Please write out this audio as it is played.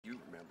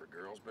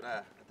girls, but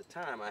at the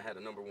time I had a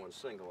 #1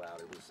 single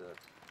out. It was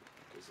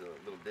a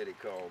little ditty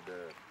called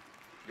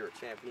 "You're a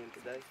Champion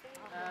Today."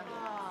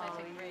 Such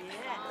a great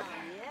song.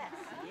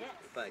 Yes.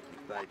 Thank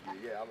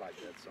you. Yeah, I like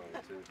that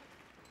song too.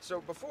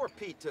 So before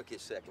Pete took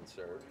his second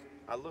serve,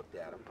 I looked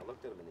at him. I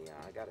looked at him in the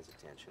eye. I got his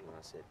attention, and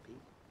I said, "Pete,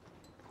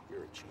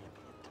 you're a champion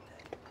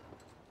today."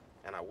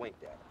 And I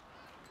winked at him.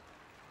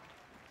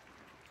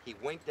 He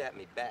winked at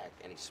me back,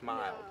 and he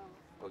smiled.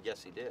 No. Oh,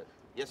 yes, he did.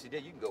 Yes, he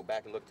did. You can go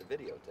back and look at the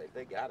videotape.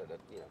 They got it.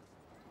 You know,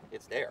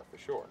 it's there for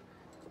sure.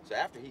 So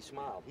after he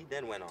smiled, he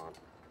then went on.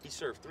 He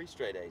served 3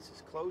 straight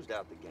aces, closed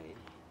out the game,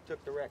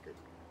 took the record.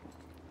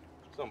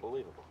 It's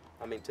unbelievable.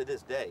 I mean, to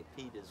this day,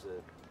 Pete is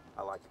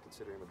I like to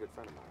consider him a good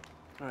friend of mine.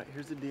 All right,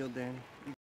 here's the deal, Danny.